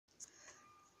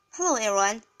Hello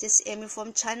everyone, this is Amy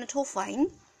from China TOFINE.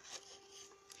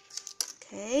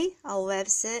 Okay, our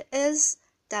website is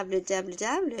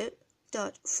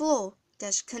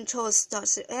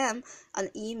www.flow-controls.com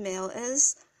and email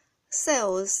is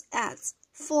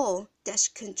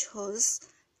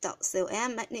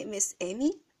sales@flow-controls.com. My name is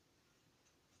Amy.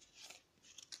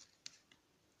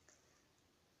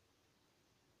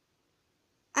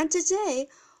 And today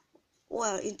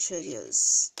we'll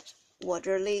introduce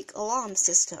water leak alarm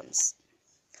systems.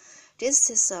 This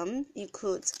system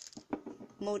includes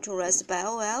motorized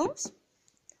bell valves,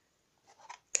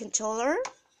 controller,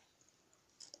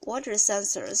 water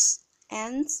sensors,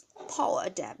 and power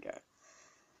adapter.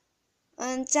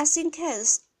 And just in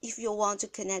case, if you want to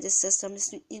connect the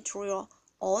systems into your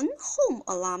own home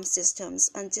alarm systems,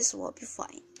 and this will be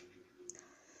fine.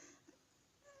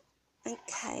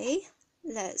 Okay,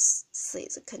 let's see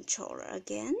the controller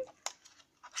again.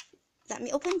 Let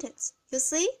me open it. You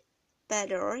see,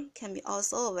 battery can be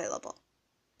also available.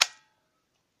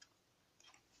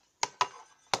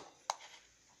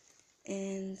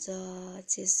 And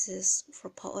this is for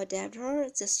power adapter,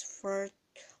 this for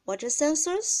water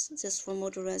sensors, this for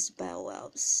motorized bell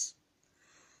valves.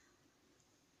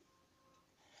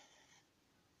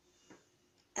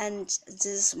 And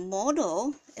this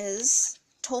model is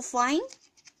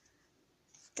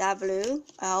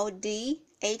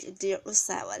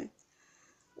TOFINE-WLD807.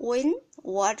 When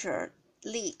water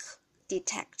leak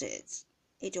detected,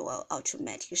 it will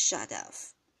automatically shut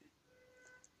off.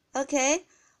 Okay,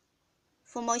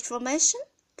 for more information,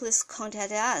 please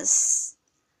contact us.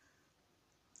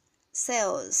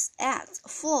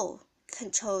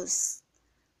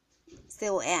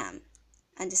 Sales@flow-controls.com.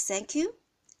 And thank you.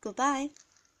 Goodbye.